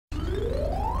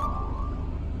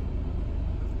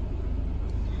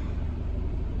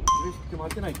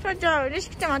待ってない。そうちゃん嬉し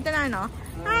くて待ってないの？あ、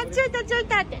着いた着い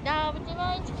たって。動物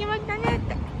病院着きましたねって。待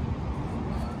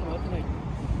ってない。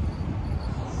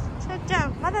そうちゃ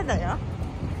んまだだよ。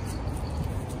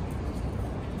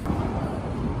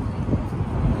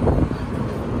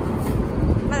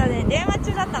まだね電話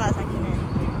中だったからさっきね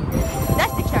出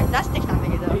してきたんだ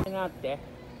けど。なって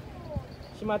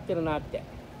閉まってるなって。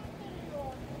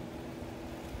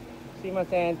すいま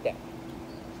せんって。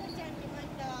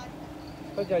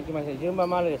そちら来ました。順番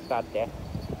までですかって。す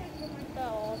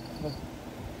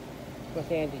いま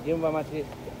せんって順番待ちですっ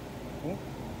て。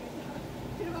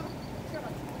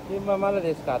順番まで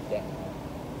ですかって。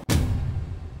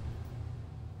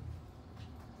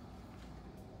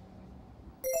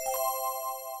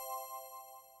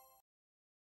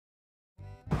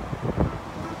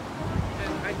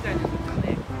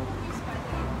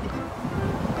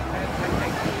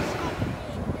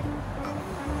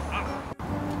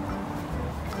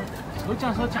そうち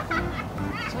ゃん早く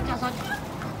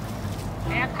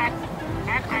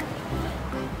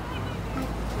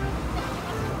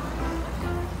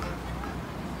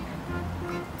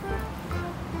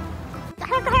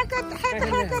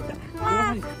早く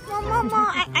もう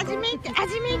味見って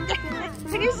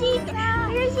嬉しいって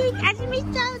味見し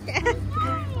ちゃうって待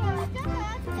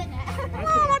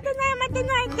ってな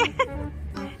いって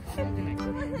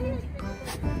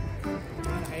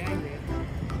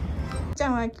ちゃ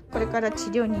んはこれから治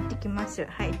療に行ってきます。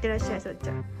はい、行ってらっしゃい。そうち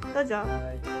ゃんどうぞ。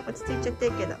落ち着いちゃって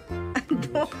るけど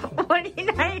降り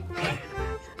ない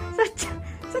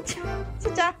そう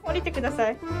ちゃん降りてくだ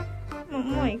さい。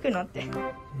もう行くのって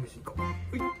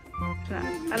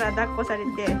あら抱っこされ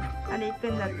てあれ行く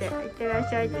んだって。行ってらっ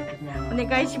しゃいってお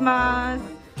願いします。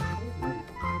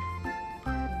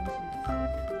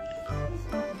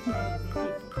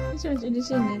嬉し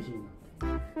いね。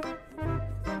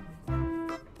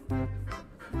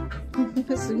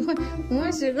すごい、お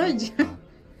前すごいじゃん。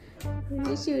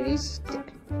嬉しいって。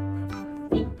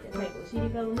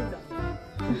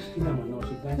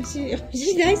お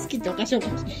尻大好きっておかしい。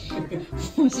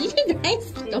お尻大好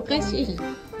きっておかしい。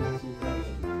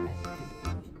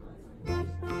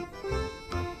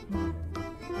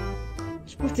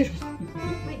聞こえてる。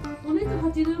お熱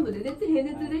80度で平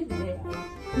熱ですね。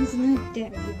水ないっ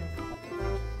て。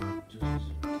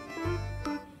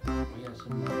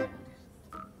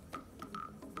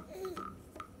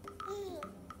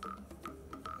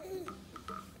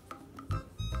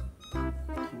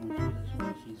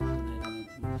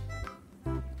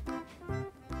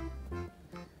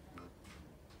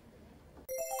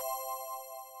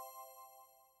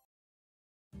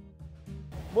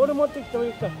ボール持ってきてもい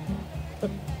いか。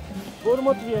ボール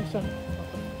持ってきました。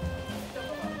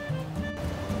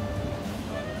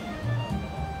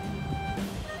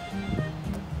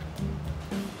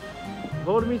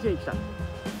ボール見せに来た。ボ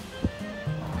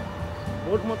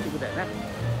ール持ってくだよね。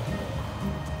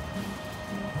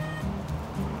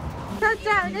さあち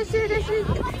ゃん嬉しいっ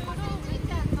て。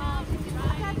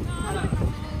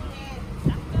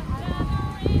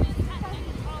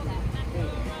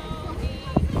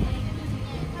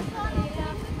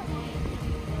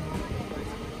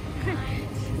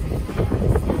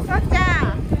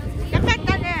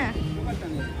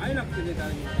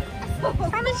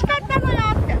寂しかったのよ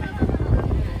って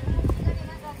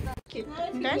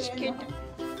大好きって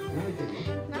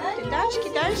大好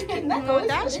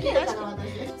き